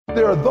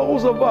There are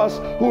those of us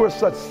who are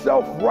such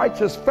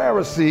self-righteous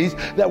Pharisees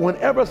that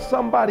whenever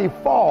somebody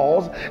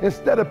falls,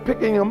 instead of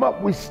picking them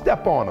up, we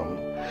step on them.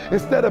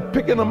 Instead of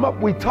picking them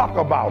up, we talk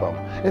about them.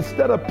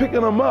 Instead of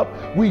picking them up,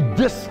 we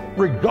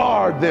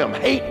disregard them,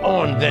 hate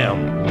on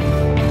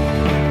them.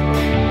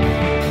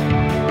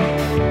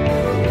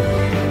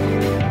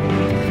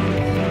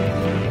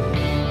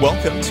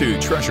 Welcome to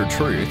Treasure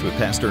Truth with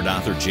Pastor and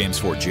author James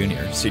Ford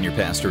Jr., Senior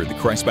Pastor at the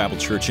Christ Bible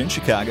Church in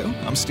Chicago.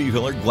 I'm Steve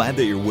Hiller. Glad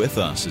that you're with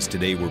us as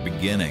today we're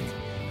beginning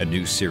a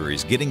new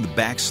series, Getting the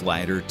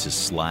Backslider to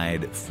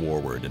Slide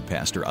Forward. And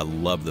Pastor, I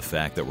love the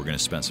fact that we're going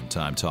to spend some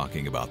time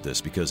talking about this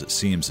because it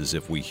seems as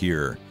if we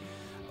hear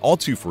all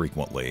too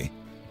frequently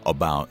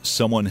about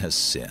someone has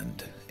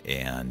sinned,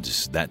 and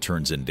that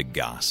turns into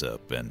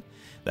gossip, and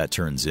that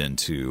turns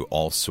into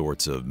all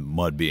sorts of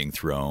mud being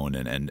thrown,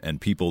 and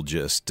people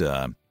just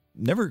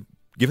never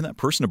giving that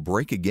person a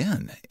break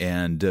again.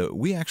 And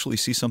we actually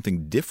see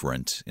something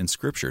different in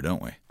Scripture,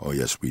 don't we? Oh,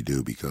 yes, we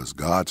do, because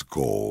God's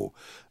goal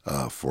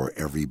for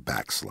every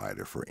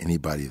backslider, for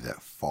anybody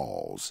that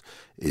falls,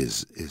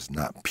 is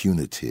not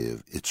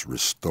punitive, it's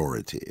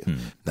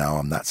restorative. Now,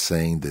 I'm not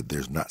saying that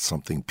there's not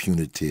something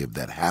punitive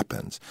that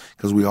happens,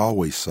 because we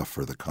always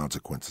suffer the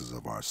consequences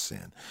of our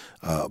sin.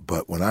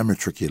 But when I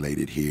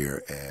matriculated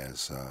here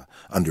as an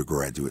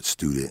undergraduate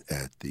student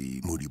at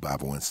the Moody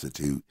Bible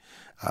Institute,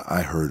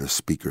 I heard a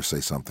speaker say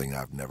something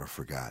I've never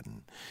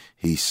forgotten.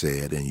 He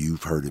said, and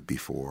you've heard it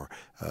before,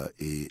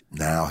 it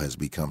now has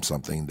become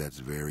something that's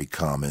very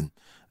common,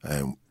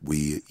 and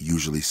we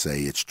usually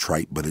say it's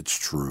trite, but it's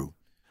true,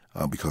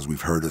 because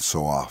we've heard it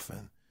so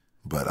often.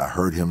 But I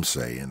heard him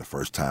say, and the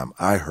first time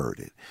I heard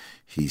it,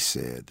 he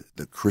said,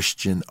 the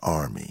Christian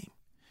army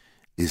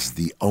is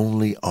the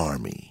only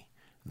army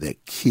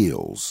that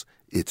kills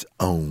its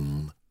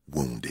own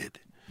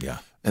wounded. Yeah.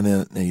 And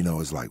then,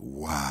 it's like,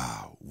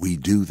 wow, we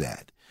do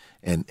that.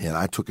 And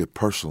I took it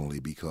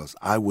personally because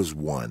I was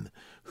one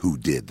who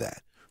did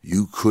that.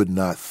 You could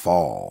not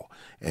fall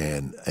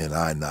and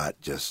I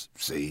not just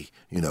see,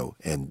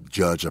 and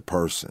judge a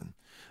person.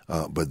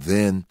 But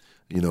then,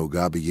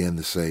 God began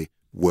to say,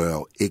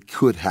 well, it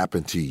could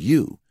happen to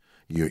you.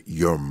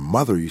 Your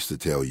mother used to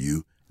tell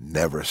you,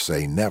 never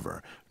say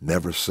never.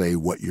 Never say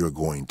what you're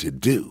going to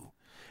do.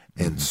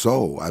 And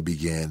so I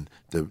began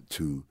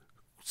to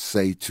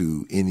say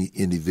to any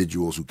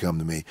individuals who come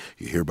to me,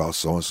 you hear about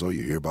so-and-so,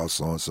 you hear about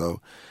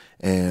so-and-so.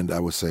 And I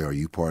would say, are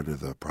you part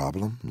of the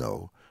problem?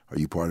 No. Are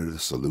you part of the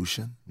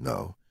solution?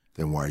 No.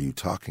 Then why are you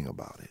talking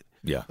about it?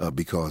 Yeah.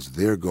 Because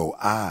there go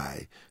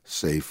I,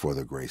 save for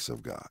the grace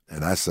of God.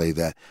 And I say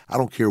that, I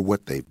don't care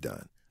what they've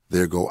done.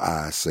 There go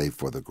I, save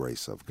for the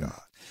grace of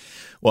God.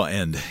 Well,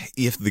 and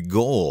if the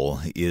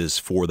goal is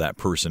for that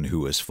person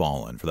who has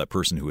fallen, for that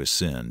person who has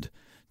sinned,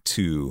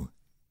 to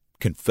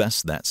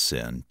confess that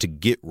sin, to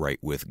get right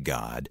with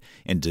God,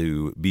 and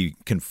to be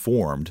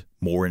conformed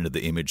more into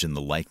the image and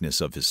the likeness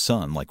of His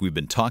Son, like we've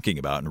been talking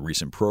about in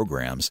recent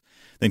programs,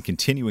 then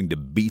continuing to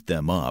beat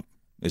them up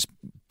is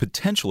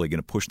potentially going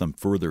to push them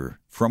further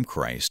from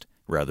Christ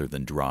rather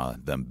than draw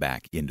them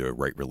back into a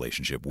right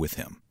relationship with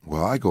Him.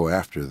 Well, I go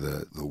after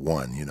the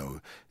one,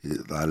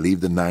 I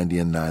leave the 90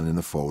 and 9 in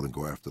the fold and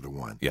go after the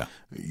one. Yeah.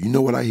 You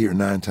know what I hear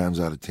 9 times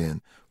out of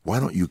 10? Why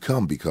don't you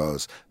come?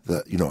 Because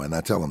and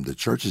I tell them the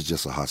church is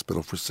just a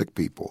hospital for sick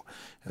people.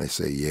 And they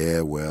say, yeah,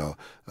 well,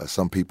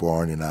 some people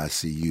aren't in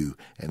ICU,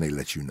 and they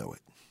let you know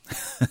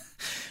it.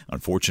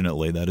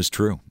 Unfortunately, that is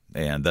true.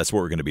 And that's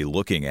what we're going to be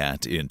looking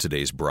at in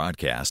today's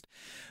broadcast.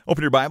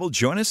 Open your Bible,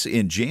 join us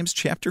in James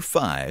chapter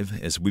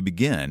 5 as we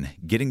begin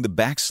Getting the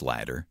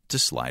Backslider to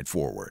Slide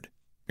Forward.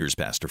 Here's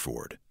Pastor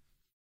Ford.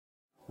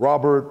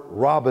 Robert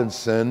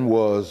Robinson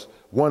was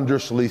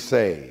wondrously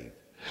saved.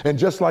 And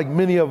just like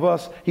many of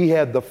us, he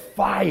had the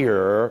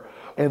fire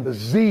and the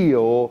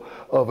zeal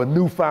of a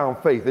newfound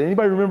faith.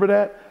 Anybody remember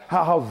that?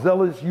 How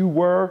zealous you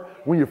were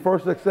when you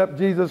first accepted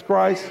Jesus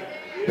Christ?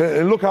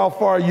 And look how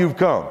far you've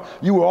come.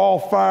 You were all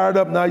fired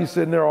up. Now you're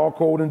sitting there all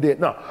cold and dead.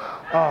 No.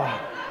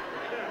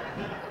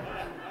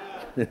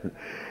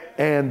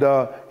 And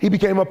he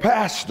became a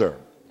pastor.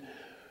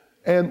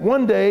 And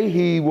one day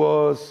he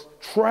was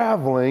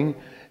traveling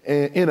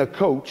in a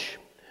coach,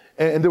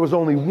 and there was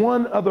only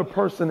one other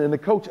person in the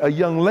coach, a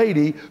young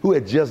lady who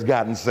had just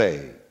gotten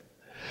saved.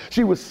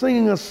 She was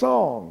singing a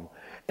song,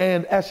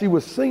 and as she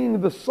was singing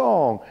the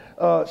song,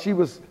 she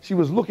was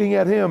looking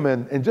at him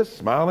and just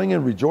smiling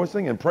and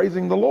rejoicing and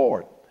praising the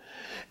Lord.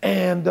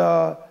 And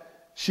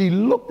she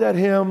looked at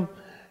him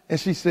and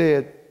she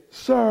said,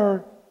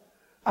 "Sir,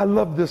 I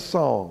love this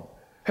song.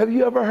 Have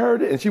you ever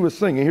heard it?" And she was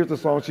singing. Here's the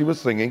song she was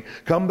singing.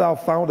 "Come thou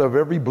fount of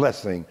every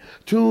blessing,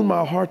 tune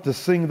my heart to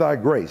sing thy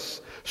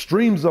grace.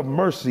 Streams of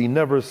mercy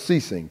never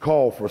ceasing,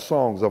 call for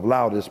songs of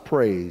loudest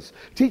praise.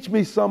 Teach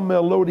me some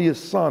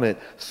melodious sonnet,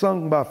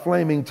 sung by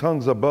flaming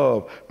tongues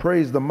above.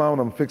 Praise the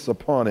mount I'm fixed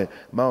upon it,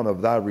 mount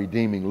of thy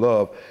redeeming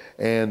love."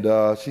 And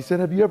she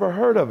said, "Have you ever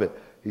heard of it?"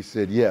 He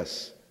said,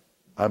 "Yes,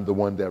 I'm the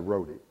one that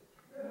wrote it."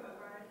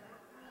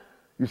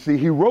 You see,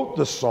 he wrote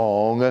the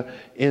song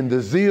in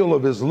the zeal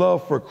of his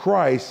love for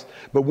Christ,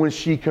 but when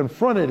she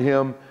confronted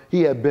him,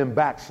 he had been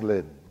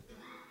backslidden.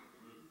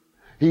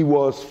 He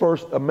was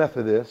first a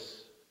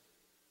Methodist,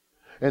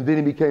 and then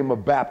he became a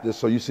Baptist.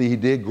 So you see, he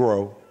did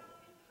grow.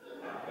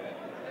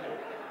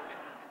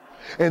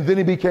 And then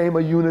he became a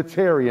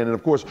Unitarian. And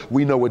of course,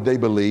 we know what they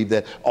believe,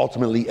 that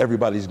ultimately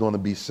everybody's going to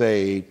be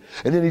saved.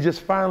 And then he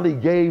just finally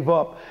gave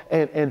up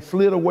and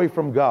slid away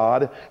from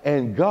God.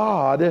 And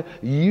God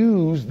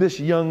used this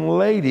young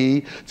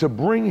lady to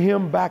bring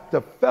him back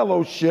to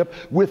fellowship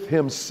with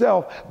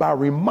himself by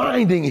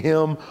reminding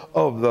him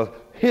of the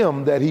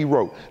hymn that he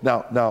wrote.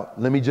 Now,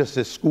 let me just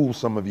school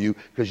some of you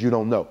because you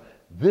don't know.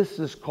 This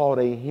is called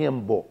a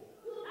hymn book.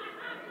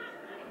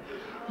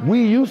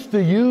 We used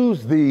to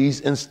use these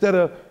instead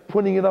of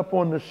putting it up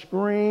on the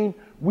screen.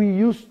 We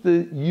used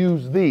to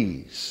use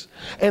these.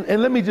 And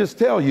let me just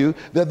tell you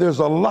that there's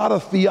a lot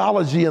of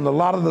theology in a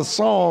lot of the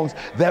songs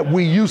that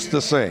we used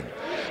to sing.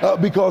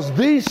 Because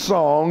these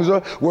songs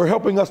were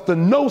helping us to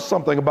know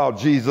something about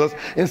Jesus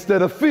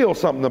instead of feel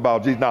something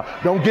about Jesus. Now,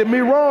 don't get me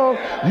wrong.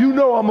 You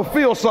know I'm a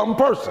feel something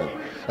person.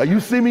 You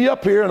see me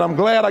up here, and I'm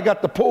glad I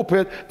got the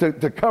pulpit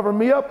to cover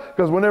me up,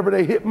 because whenever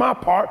they hit my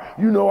part,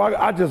 you know,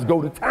 I just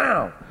go to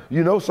town.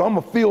 You know, so I'm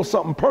a feel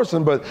something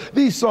person, but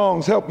these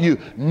songs help you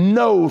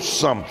know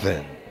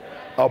something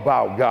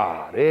about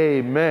God.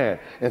 Amen.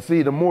 And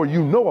see, the more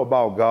you know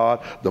about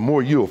God, the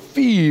more you'll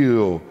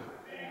feel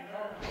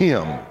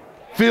him.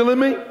 Feeling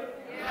me?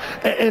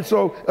 And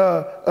so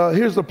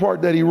here's the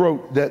part that he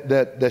wrote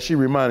that she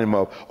reminded him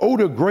of. Oh,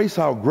 to grace,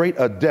 how great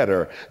a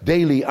debtor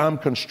daily I'm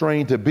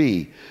constrained to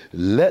be.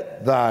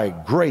 Let thy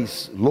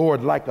grace,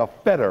 Lord, like a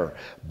fetter,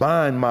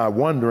 bind my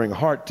wandering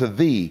heart to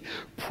thee.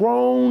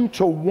 Prone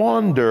to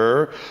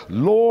wander,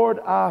 Lord,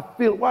 I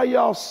feel. Why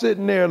y'all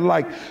sitting there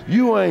like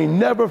you ain't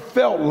never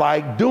felt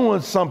like doing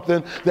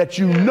something that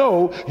you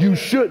know you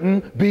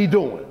shouldn't be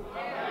doing?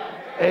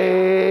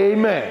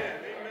 Amen.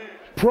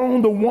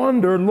 Prone to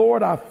wander,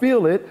 Lord, I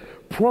feel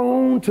it.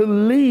 Prone to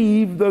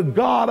leave the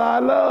God I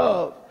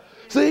love.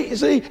 See,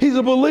 he's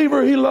a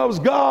believer. He loves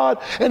God.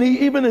 And he,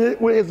 even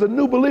as a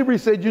new believer, he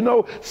said, you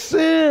know,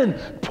 sin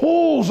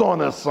pulls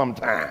on us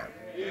sometimes.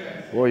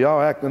 Boy,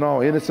 y'all acting all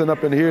innocent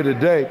up in here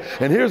today.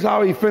 And here's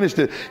how he finished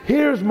it.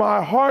 Here's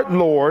my heart,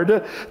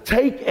 Lord.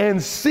 Take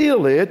and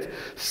seal it.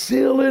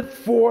 Seal it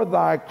for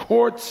thy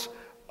courts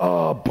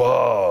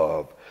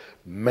above.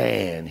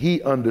 Man,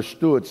 he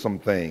understood some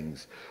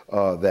things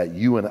that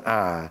you and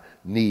I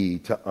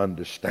need to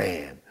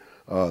understand.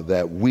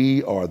 That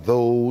we are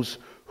those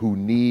who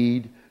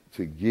need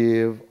to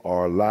give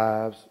our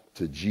lives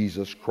to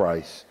Jesus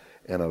Christ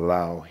and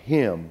allow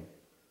him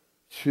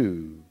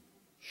to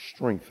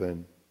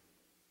strengthen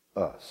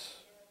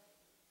us.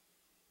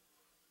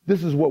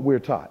 This is what we're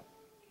taught.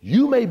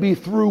 You may be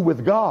through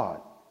with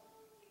God,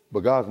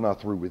 but God's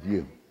not through with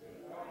you.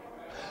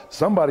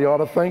 Somebody ought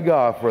to thank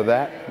God for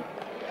that.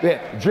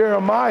 Yeah.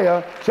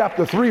 Jeremiah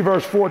chapter 3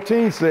 verse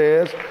 14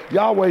 says,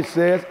 Yahweh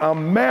says,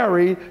 I'm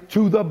married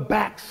to the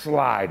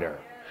backslider.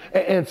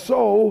 And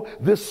so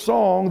this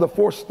song, the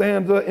fourth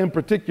stanza in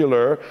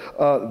particular,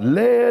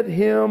 led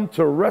him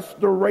to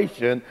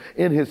restoration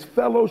in his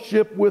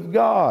fellowship with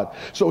God.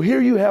 So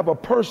here you have a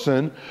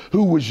person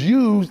who was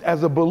used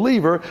as a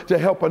believer to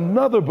help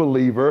another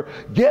believer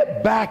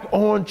get back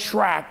on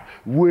track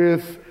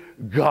with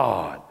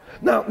God.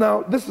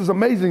 Now, this is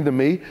amazing to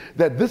me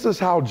that this is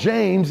how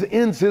James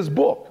ends his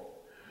book.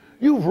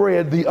 You've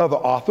read the other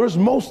authors.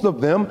 Most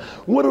of them,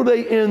 what do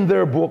they end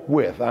their book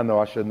with? I know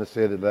I shouldn't have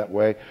said it that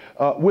way.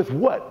 With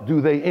what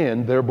do they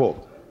end their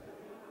book?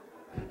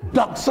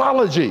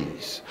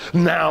 Doxologies.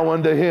 Now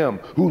unto him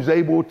who's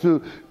able to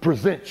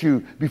present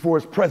you before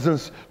his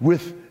presence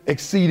with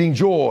exceeding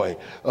joy,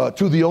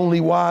 to the only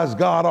wise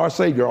God, our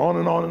Savior, on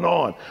and on and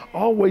on,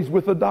 always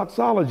with a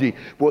doxology.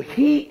 Well,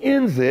 he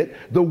ends it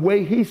the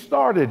way he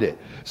started it.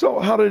 So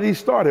how did he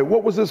start it?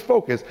 What was his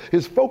focus?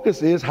 His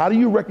focus is, how do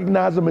you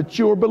recognize a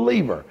mature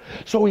believer?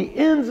 So he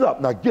ends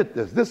up, now get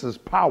this is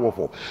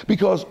powerful,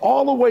 because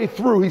all the way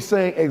through he's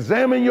saying,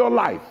 examine your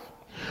life.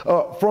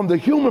 From the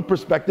human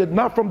perspective,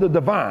 not from the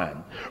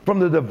divine. From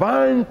the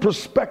divine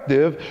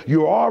perspective,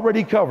 you're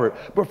already covered.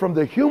 But from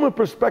the human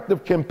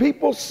perspective, can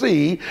people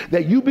see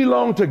that you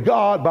belong to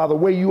God by the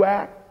way you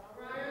act?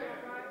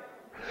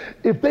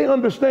 If they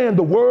understand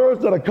the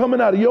words that are coming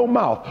out of your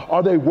mouth,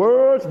 are they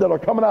words that are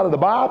coming out of the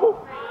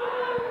Bible?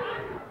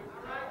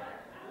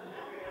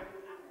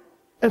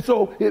 And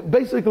so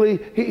basically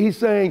he's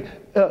saying,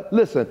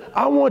 listen,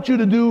 I want you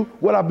to do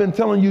what I've been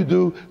telling you to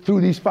do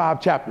through these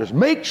 5 chapters.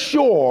 Make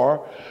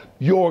sure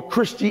your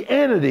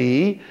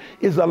Christianity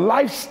is a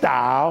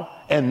lifestyle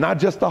and not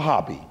just a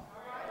hobby.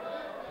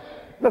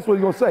 That's what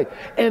he's going to say.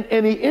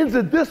 And he ends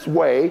it this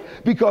way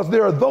because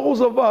there are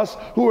those of us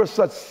who are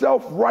such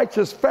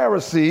self-righteous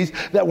Pharisees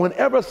that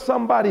whenever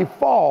somebody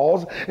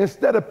falls,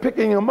 instead of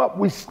picking them up,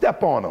 we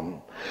step on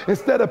them.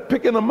 Instead of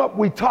picking them up,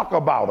 we talk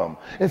about them.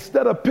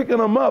 Instead of picking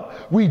them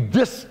up, we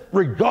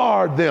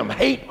disregard them,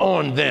 hate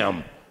on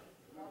them.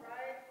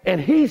 And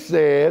he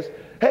says,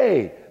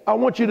 hey, I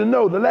want you to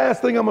know, the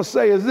last thing I'm going to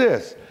say is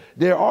this.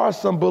 There are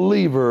some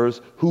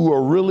believers who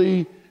are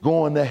really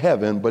going to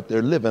heaven, but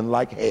they're living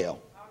like hell.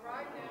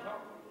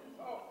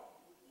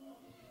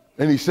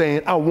 And he's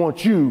saying, I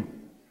want you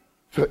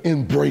to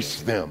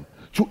embrace them,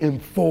 to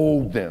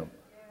enfold them.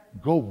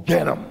 Go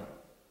get them.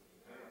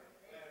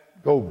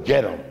 Go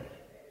get them.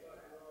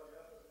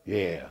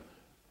 Yeah.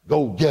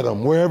 Go get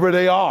them wherever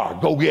they are.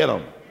 Go get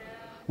them.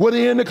 Were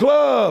they in the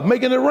club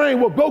making it rain?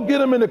 Well, go get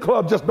them in the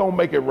club. Just don't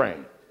make it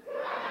rain.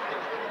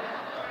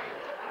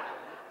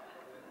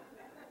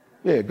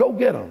 Yeah, go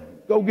get them.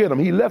 Go get them.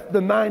 He left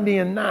the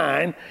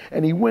 99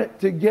 and he went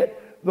to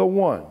get the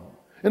one.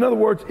 In other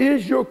words,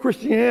 is your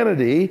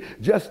Christianity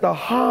just a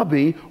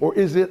hobby or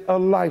is it a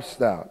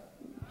lifestyle?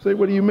 See,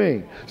 what do you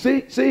mean?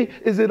 See,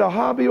 is it a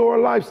hobby or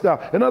a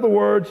lifestyle? In other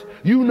words,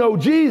 you know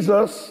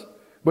Jesus,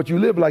 but you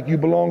live like you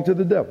belong to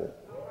the devil.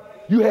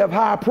 You have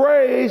high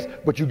praise,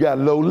 but you got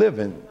low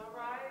living.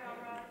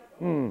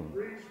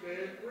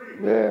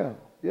 Yeah.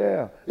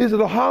 Is it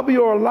a hobby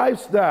or a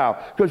lifestyle?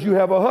 Because you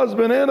have a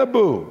husband and a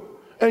boo,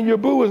 and your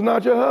boo is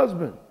not your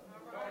husband.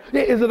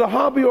 Yeah, is it a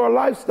hobby or a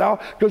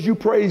lifestyle? Because you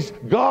praise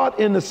God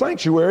in the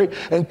sanctuary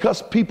and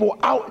cuss people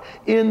out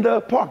in the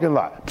parking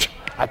lot.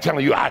 I'm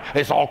telling you,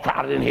 it's all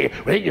crowded in here.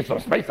 Well, get some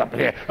space up in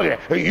here.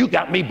 Okay, you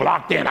got me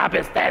blocked in. I've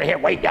been standing here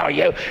waiting on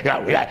you.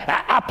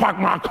 I parked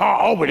my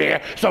car over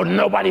there so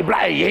nobody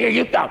blocked you. Here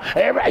you come.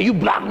 You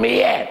blocked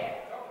me in.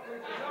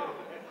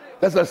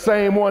 That's the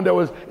same one that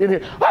was in here.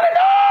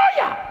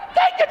 Hallelujah!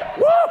 Thank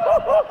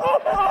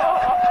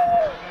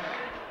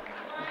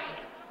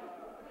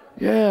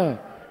you. Yeah.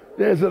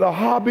 Is it a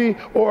hobby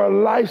or a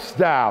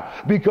lifestyle?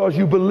 Because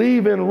you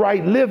believe in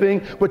right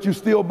living, but you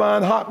still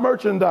buying hot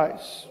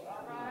merchandise.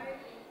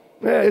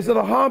 Yeah, is it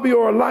a hobby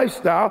or a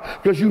lifestyle?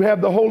 Because you have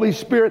the Holy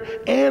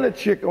Spirit and a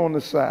chick on the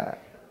side.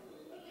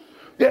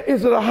 Yeah,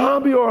 is it a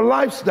hobby or a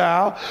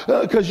lifestyle?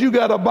 Because you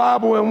got a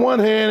Bible in one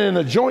hand and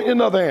a joint in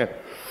another hand.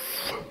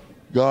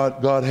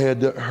 God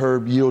had the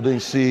herb yielding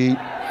seed.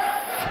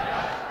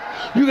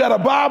 You got a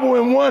Bible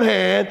in one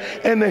hand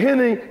and the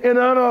henny in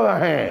another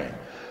hand.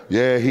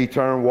 Yeah, he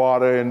turned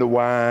water into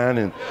wine,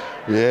 and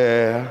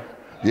yeah,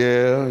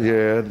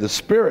 the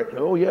Spirit.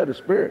 Oh yeah, the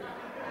Spirit.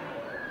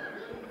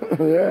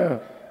 Yeah.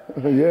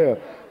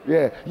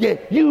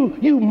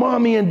 You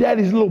mommy and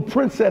daddy's little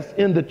princess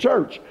in the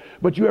church,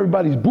 but you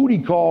everybody's booty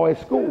call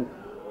at school.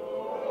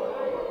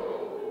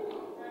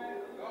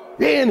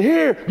 In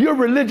here, you're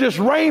religious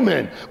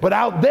Raymond, but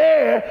out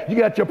there, you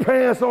got your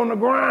pants on the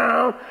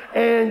ground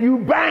and you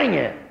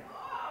banging.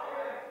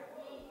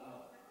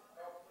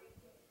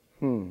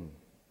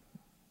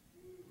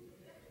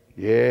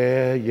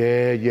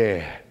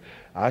 Yeah.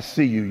 I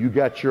see you. You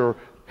got your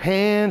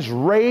hands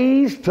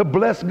raised to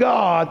bless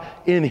God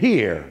in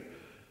here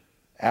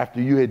after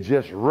you had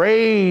just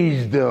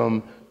raised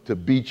them to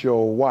beat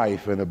your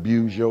wife and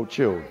abuse your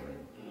children.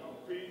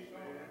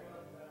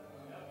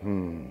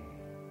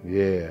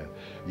 Yeah.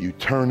 You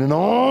turning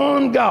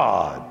on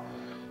God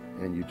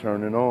and you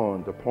turning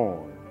on to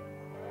porn.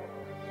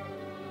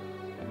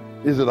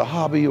 Is it a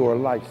hobby or a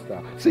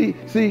lifestyle? See,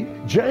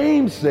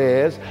 James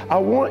says, I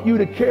want you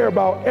to care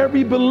about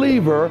every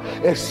believer,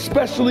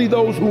 especially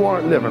those who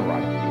aren't living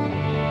right.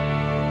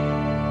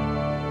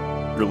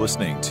 You're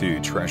listening to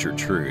Treasured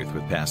Truth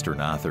with pastor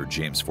and author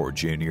James Ford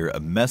Jr., a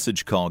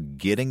message called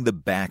Getting the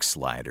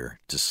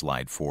Backslider to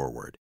Slide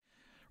Forward.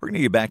 We're going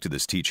to get back to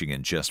this teaching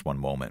in just one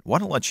moment. I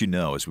want to let you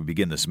know as we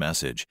begin this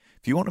message,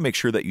 if you want to make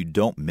sure that you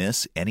don't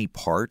miss any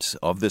part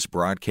of this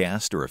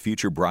broadcast or a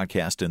future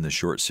broadcast in this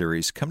short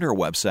series, come to our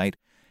website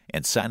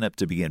and sign up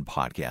to begin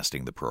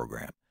podcasting the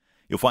program.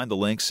 You'll find the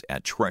links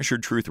at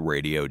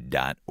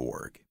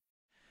treasuredtruthradio.org.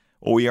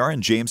 Well, we are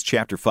in James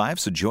chapter 5,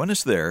 so join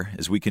us there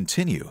as we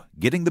continue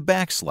getting the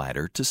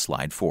backslider to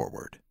slide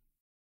forward.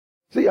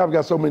 See, I've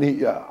got so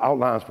many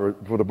outlines for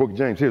the book of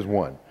James. Here's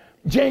one.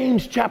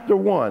 James chapter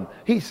 1,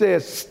 he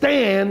says,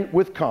 stand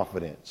with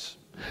confidence.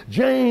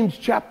 James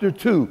chapter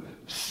 2,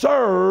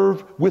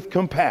 serve with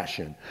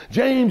compassion.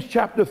 James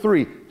chapter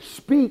 3,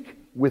 speak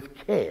with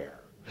care.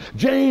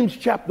 James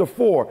chapter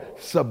 4,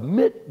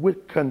 submit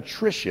with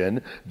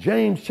contrition.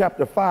 James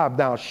chapter 5,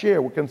 now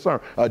share with concern.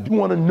 Do you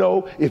want to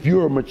know if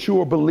you're a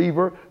mature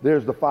believer?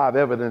 There's the 5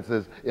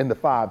 evidences in the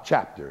 5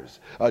 chapters.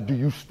 Do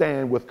you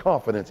stand with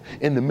confidence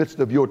in the midst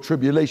of your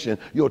tribulation,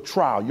 your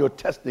trial, your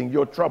testing,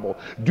 your trouble?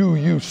 Do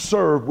you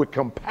serve with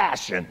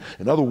compassion?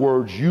 In other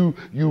words, you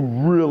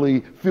really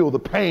feel the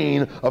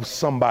pain of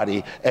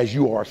somebody as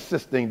you are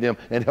assisting them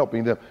and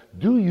helping them.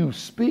 Do you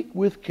speak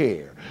with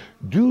care?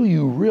 Do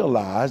you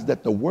realize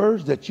that the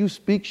words that you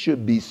speak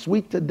should be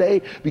sweet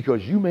today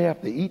because you may have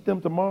to eat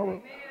them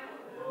tomorrow?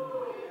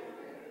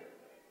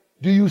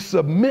 Do you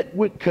submit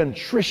with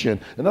contrition?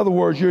 In other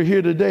words, you're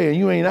here today and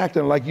you ain't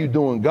acting like you're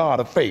doing God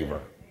a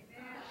favor.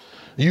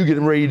 You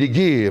getting ready to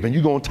give and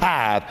you're going to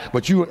tithe,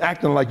 but you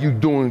acting like you're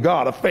doing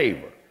God a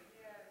favor.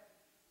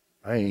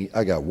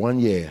 I got one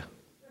yeah.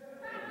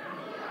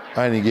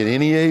 I didn't get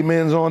any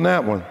amens on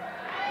that one.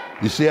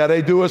 You see how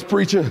they do us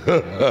preaching?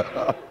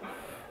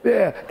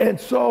 Yeah, and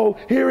so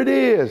here it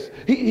is.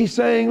 He's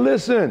saying,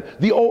 listen,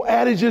 the old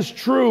adage is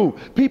true.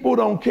 People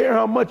don't care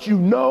how much you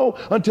know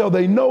until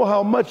they know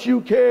how much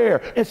you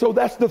care. And so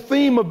that's the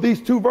theme of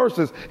these two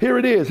verses. Here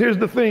it is. Here's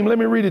the theme. Let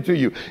me read it to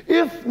you.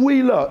 If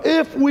we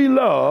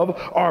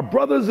love our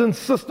brothers and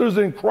sisters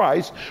in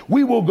Christ,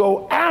 we will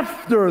go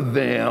after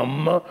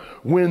them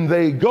when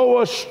they go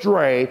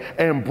astray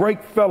and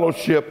break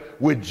fellowship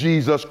with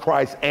Jesus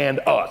Christ and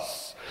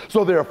us.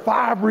 So there are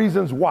 5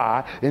 reasons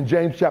why in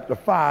James chapter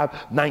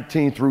 5,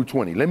 19 through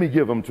 20. Let me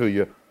give them to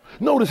you.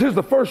 Notice, here's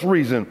the first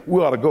reason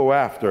we ought to go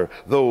after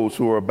those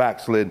who are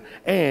backslidden.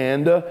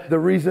 And the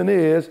reason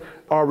is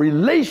our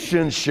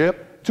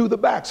relationship to the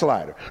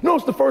backslider.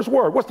 Notice the first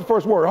word. What's the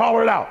first word?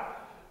 Holler it out.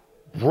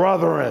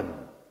 Brethren.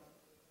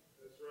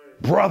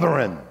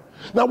 Brethren.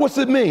 Now, what's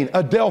it mean?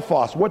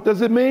 Adelphos. What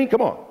does it mean?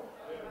 Come on.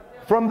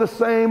 From the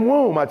same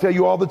womb. I tell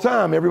you all the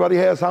time, everybody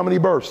has how many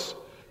births?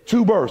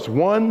 2 births.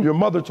 One, your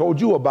mother told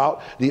you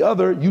about. The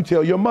other, you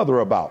tell your mother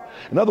about.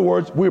 In other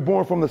words, we're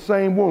born from the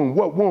same womb.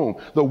 What womb?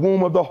 The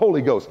womb of the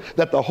Holy Ghost.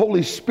 That the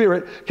Holy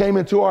Spirit came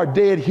into our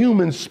dead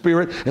human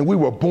spirit and we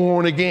were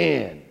born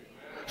again.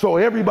 So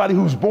everybody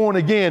who's born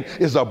again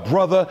is a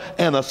brother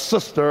and a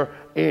sister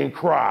in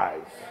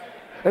Christ.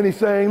 And he's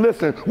saying,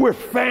 listen, we're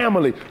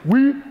family.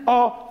 We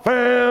are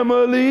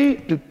family.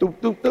 Do, do,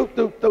 do, do,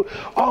 do, do.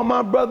 All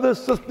my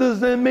brothers,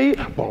 sisters, and me.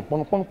 Bum,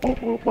 bum, bum, bum,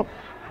 bum, bum.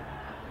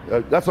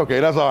 That's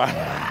okay. That's all right.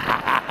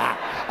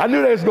 I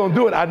knew they was going to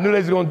do it. I knew they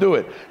was going to do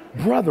it.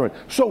 Brethren.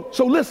 So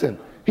listen,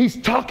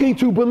 he's talking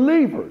to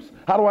believers.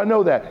 How do I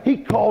know that? He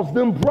calls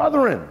them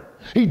brethren.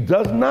 He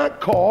does not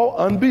call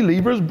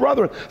unbelievers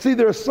brethren. See,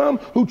 there are some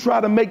who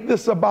try to make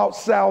this about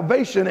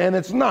salvation, and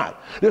it's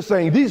not. They're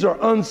saying these are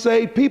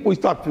unsaved people he's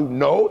talking to.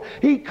 No,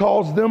 he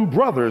calls them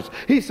brothers.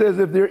 He says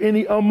if there are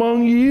any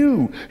among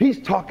you,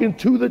 he's talking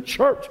to the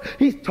church.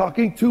 He's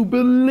talking to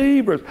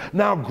believers.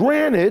 Now,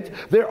 granted,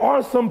 there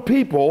are some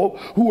people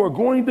who are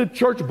going to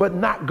church but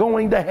not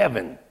going to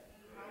heaven.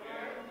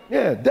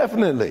 Yeah,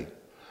 definitely.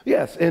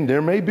 Yes, and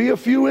there may be a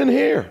few in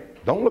here.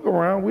 Don't look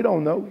around. We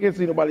don't know. We can't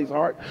see nobody's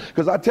heart.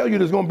 Because I tell you,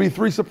 there's going to be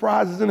 3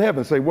 surprises in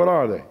heaven. Say, what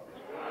are they?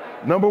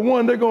 Number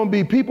 1, there are going to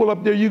be people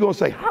up there you're going to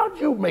say, how'd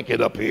you make it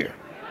up here?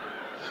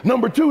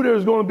 Number 2,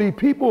 there's going to be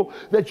people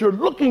that you're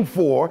looking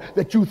for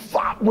that you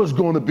thought was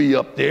going to be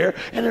up there,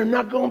 and they're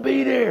not going to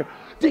be there.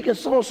 Deacon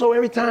so-and-so,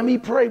 every time he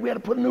prayed, we had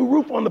to put a new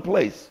roof on the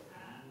place.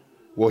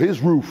 Well,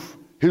 his roof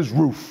is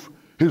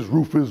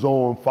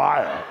on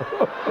fire.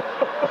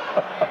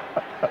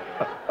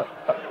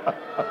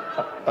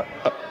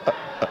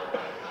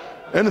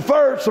 And the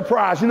third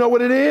surprise, you know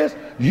what it is?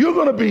 You're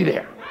going to be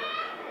there.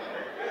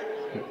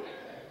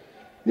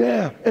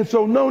 Yeah. And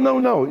so,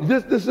 no.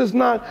 This is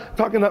not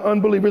talking to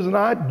unbelievers. And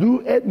I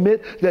do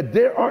admit that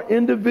there are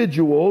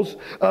individuals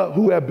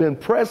who have been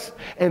pressed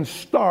and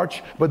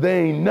starched, but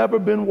they ain't never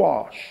been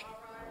washed.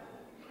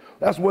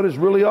 That's what it's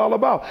really all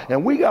about.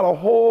 And we got a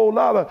whole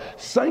lot of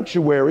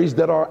sanctuaries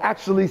that are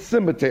actually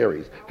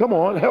cemeteries. Come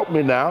on, help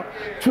me now.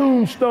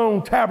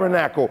 Tombstone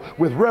Tabernacle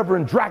with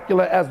Reverend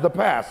Dracula as the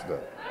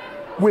pastor.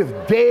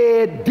 With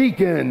dead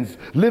deacons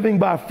living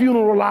by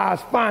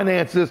funeralized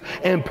finances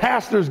and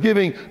pastors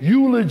giving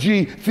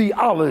eulogy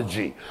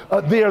theology.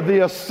 They're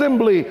the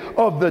assembly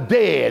of the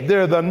dead.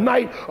 They're the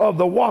night of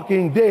the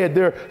walking dead.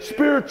 They're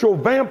spiritual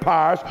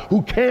vampires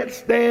who can't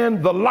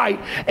stand the light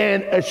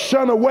and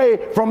shun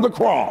away from the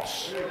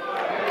cross.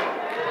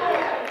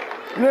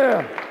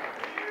 Yeah.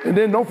 And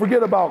then don't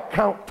forget about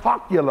Count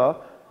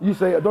Chocula. You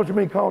say, don't you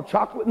mean Count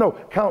Chocolate? No,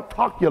 Count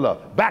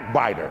Chocula,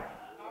 backbiter.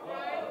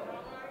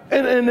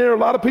 And there are a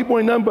lot of people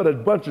ain't nothing but a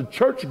bunch of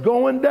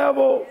church-going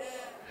devils.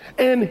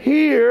 And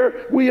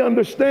here we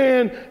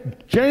understand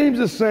James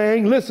is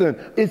saying, listen,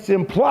 it's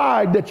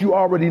implied that you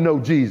already know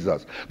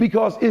Jesus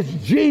because it's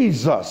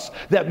Jesus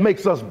that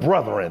makes us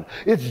brethren.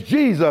 It's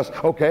Jesus.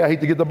 Okay, I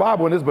hate to get the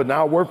Bible in this, but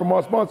now a word from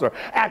our sponsor.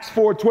 Acts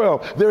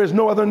 4:12. There is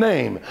no other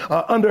name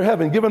under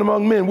heaven given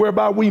among men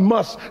whereby we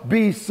must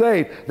be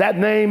saved. That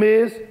name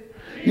is?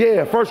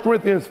 Yeah, 1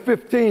 Corinthians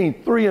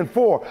 15, 3 and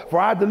 4. For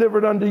I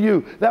delivered unto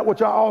you that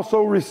which I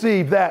also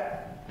received,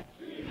 that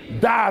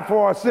died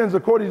for our sins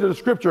according to the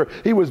scripture.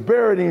 He was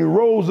buried and he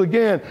rose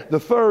again the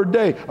 3rd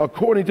day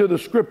according to the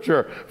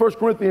scripture. 1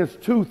 Corinthians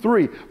 2,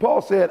 3.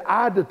 Paul said,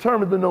 I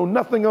determined to know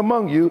nothing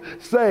among you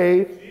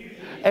save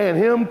and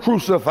him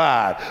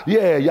crucified.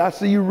 Yeah, I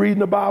see you reading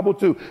the Bible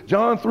too.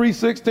 John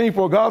 3:16,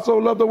 for God so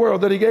loved the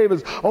world that he gave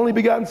his only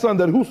begotten son,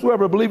 that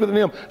whosoever believeth in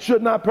him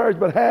should not perish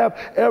but have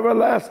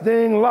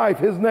everlasting life.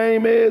 His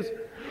name is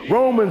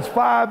Romans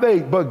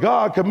 5:8. But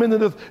God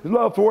commended his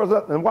love towards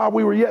us, and while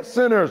we were yet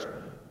sinners,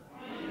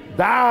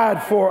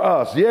 died for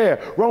us. Yeah.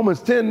 Romans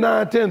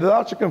 10:9-10.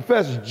 Thou shalt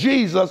confess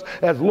Jesus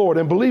as Lord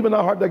and believe in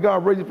thy heart that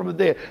God raised him from the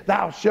dead.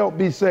 Thou shalt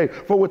be saved.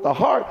 For with the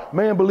heart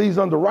man believes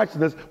unto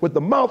righteousness. With the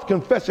mouth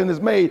confession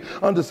is made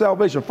unto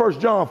salvation.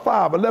 1 John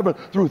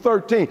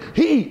 5:11-13.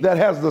 He that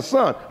has the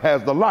Son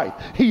has the life.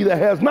 He that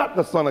has not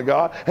the Son of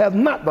God has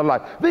not the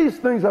life. These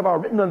things have I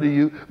written unto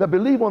you that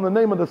believe on the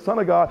name of the Son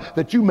of God,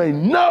 that you may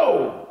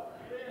know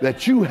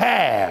that you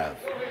have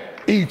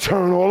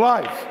eternal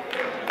life.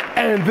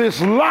 And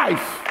this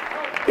life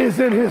is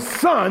in his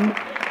Son,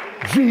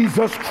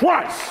 Jesus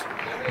Christ.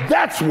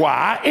 That's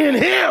why in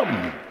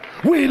him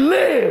we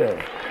live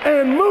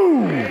and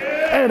move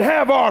and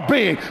have our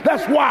being.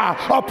 That's why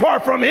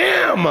apart from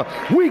him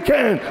we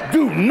can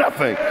do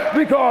nothing,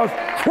 because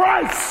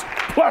Christ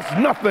plus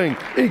nothing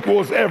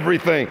equals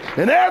everything,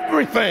 and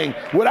everything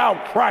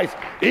without Christ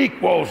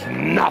equals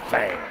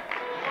nothing.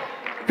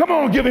 Come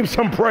on, give him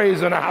some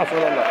praise in the house of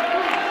the Lord.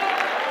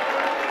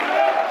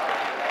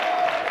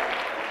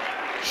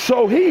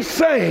 So he's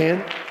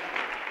saying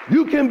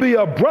you can be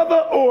a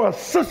brother or a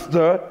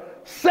sister,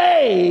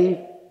 saved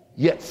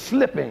yet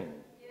slipping.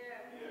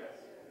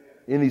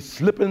 Any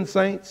slipping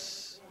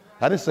saints?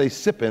 I didn't say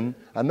sipping.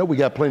 I know we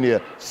got plenty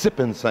of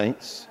sipping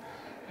saints.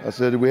 I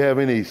said, do we have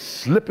any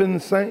slipping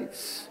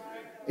saints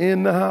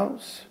in the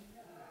house?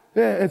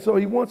 Yeah, and so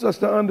he wants us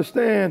to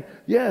understand,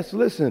 yes,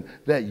 listen,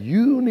 that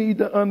you need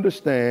to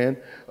understand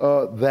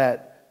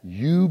that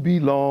you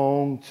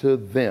belong to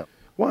them.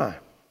 Why?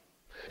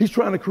 He's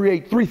trying to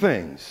create three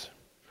things.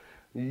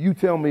 You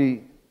tell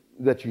me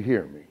that you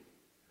hear me.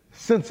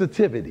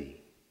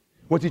 Sensitivity.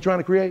 What's he trying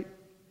to create?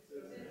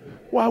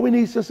 Why we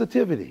need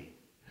sensitivity?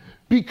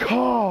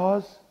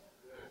 Because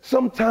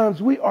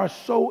sometimes we are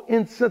so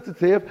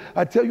insensitive.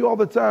 I tell you all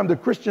the time, the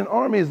Christian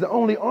army is the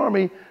only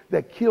army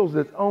that kills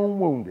its own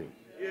wounded.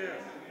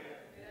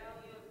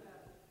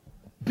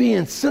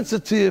 Being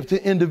sensitive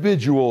to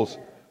individuals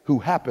who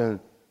happen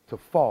to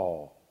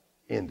fall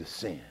into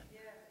sin.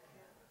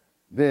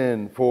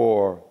 Then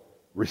for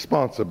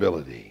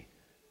responsibility.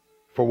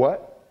 For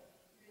what?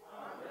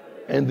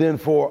 And then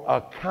for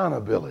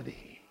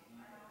accountability.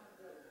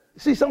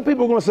 See, some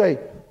people are going to say,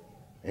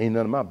 ain't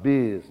none of my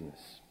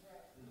business.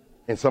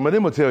 And some of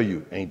them will tell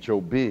you, ain't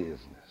your business.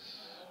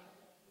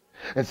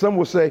 And some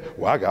will say,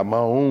 well, I got my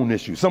own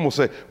issue. Some will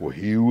say, well,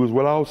 he was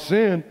without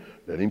sin.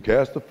 Let him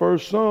cast the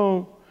first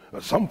stone.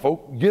 Some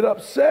folk get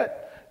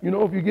upset, you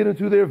know, if you get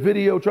into their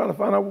video trying to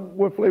find out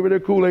what flavor their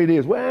Kool-Aid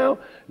is. Well,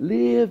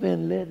 live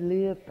and let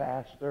live,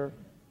 Pastor.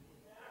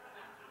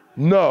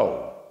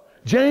 No.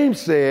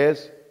 James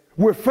says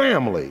we're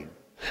family.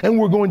 And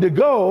we're going to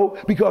go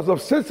because of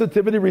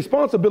sensitivity,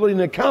 responsibility,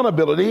 and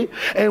accountability,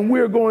 and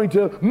we're going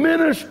to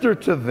minister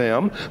to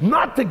them,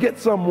 not to get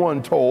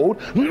someone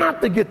told,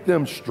 not to get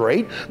them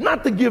straight,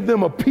 not to give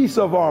them a piece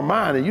of our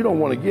mind, and you don't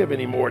want to give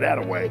any more of that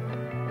away.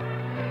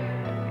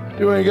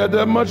 You ain't got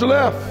that much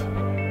left.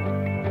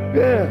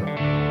 Yeah.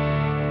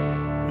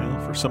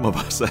 Well, for some of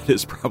us, that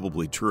is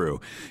probably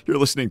true. You're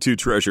listening to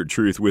Treasured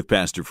Truth with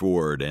Pastor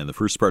Ford, and the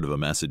first part of a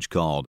message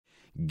called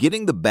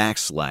Getting the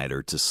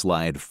Backslider to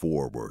Slide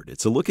Forward.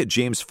 It's a look at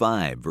James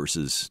 5,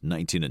 verses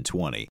 19 and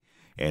 20,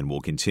 and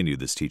we'll continue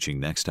this teaching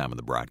next time on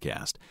the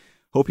broadcast.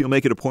 Hope you'll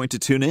make it a point to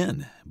tune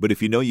in, but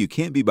if you know you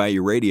can't be by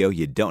your radio,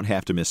 you don't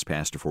have to miss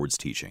Pastor Ford's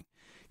teaching.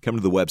 Come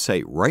to the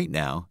website right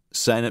now,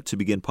 sign up to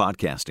begin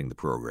podcasting the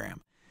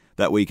program.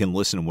 That way you can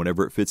listen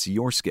whenever it fits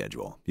your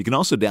schedule. You can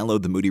also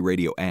download the Moody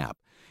Radio app,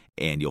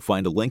 and you'll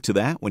find a link to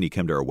that when you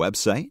come to our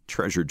website,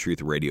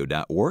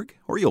 treasuredtruthradio.org,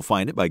 or you'll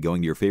find it by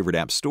going to your favorite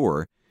app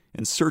store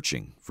and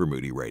searching for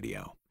Moody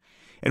Radio.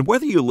 And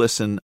whether you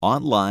listen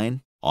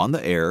online, on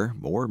the air,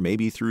 or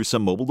maybe through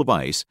some mobile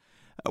device,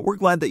 we're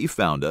glad that you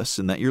found us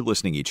and that you're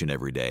listening each and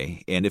every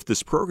day. And if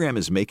this program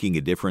is making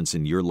a difference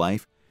in your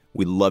life,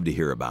 we'd love to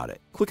hear about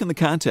it. Click on the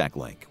contact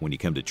link when you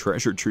come to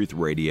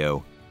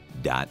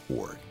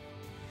treasuredtruthradio.org.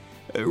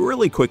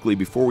 Really quickly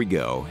before we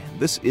go,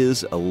 this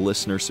is a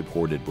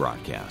listener-supported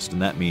broadcast,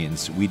 and that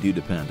means we do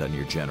depend on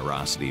your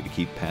generosity to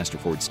keep Pastor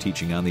Ford's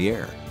teaching on the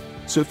air.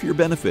 So if you're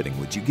benefiting,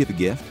 would you give a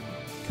gift?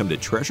 Come to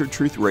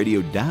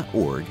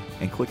treasuredtruthradio.org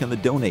and click on the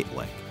donate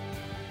link.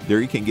 There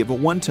you can give a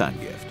one-time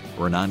gift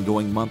or an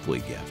ongoing monthly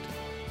gift.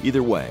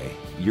 Either way,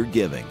 your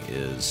giving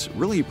is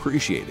really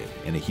appreciated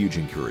and a huge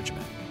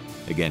encouragement.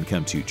 Again,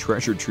 come to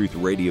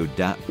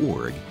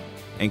treasuredtruthradio.org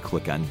and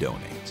click on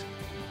donate.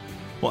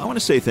 Well, I want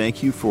to say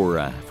thank you for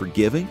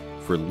giving,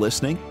 for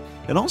listening,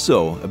 and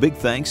also a big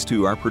thanks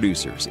to our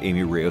producers,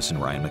 Amy Rios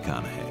and Ryan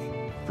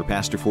McConaughey. For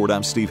Pastor Ford,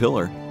 I'm Steve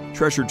Hiller.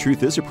 Treasured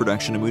Truth is a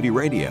production of Moody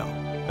Radio,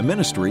 a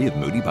ministry of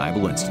Moody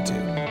Bible Institute.